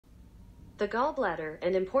The gallbladder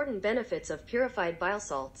and important benefits of purified bile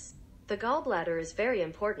salts. The gallbladder is very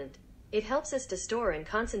important. It helps us to store and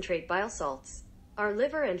concentrate bile salts. Our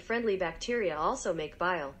liver and friendly bacteria also make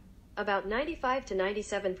bile. About 95 to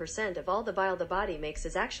 97% of all the bile the body makes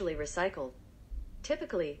is actually recycled.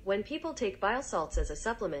 Typically, when people take bile salts as a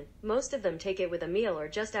supplement, most of them take it with a meal or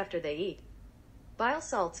just after they eat. Bile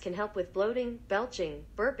salts can help with bloating, belching,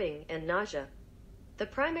 burping, and nausea. The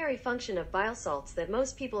primary function of bile salts that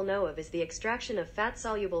most people know of is the extraction of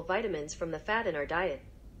fat-soluble vitamins from the fat in our diet.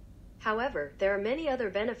 However, there are many other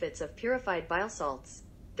benefits of purified bile salts.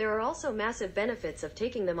 There are also massive benefits of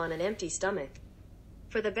taking them on an empty stomach.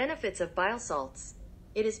 For the benefits of bile salts,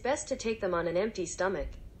 it is best to take them on an empty stomach.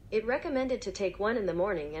 It recommended to take one in the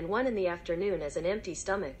morning and one in the afternoon as an empty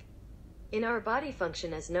stomach. In our body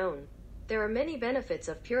function as known, there are many benefits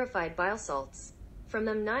of purified bile salts. From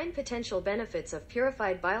them, 9 potential benefits of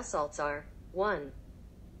purified bile salts are: 1.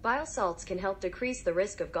 Bile salts can help decrease the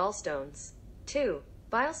risk of gallstones. 2.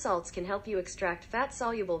 Bile salts can help you extract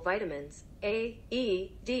fat-soluble vitamins, A,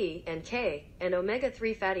 E, D, and K, and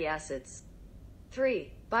omega-3 fatty acids.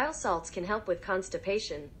 3. Bile salts can help with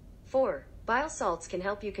constipation. 4. Bile salts can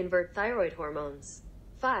help you convert thyroid hormones.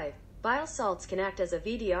 5. Bile salts can act as a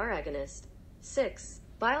VDR agonist. 6.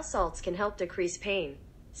 Bile salts can help decrease pain.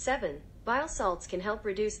 7. Bile salts can help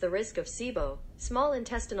reduce the risk of SIBO, small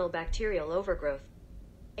intestinal bacterial overgrowth.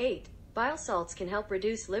 8. Bile salts can help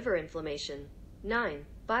reduce liver inflammation. 9.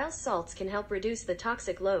 Bile salts can help reduce the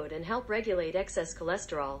toxic load and help regulate excess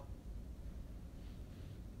cholesterol.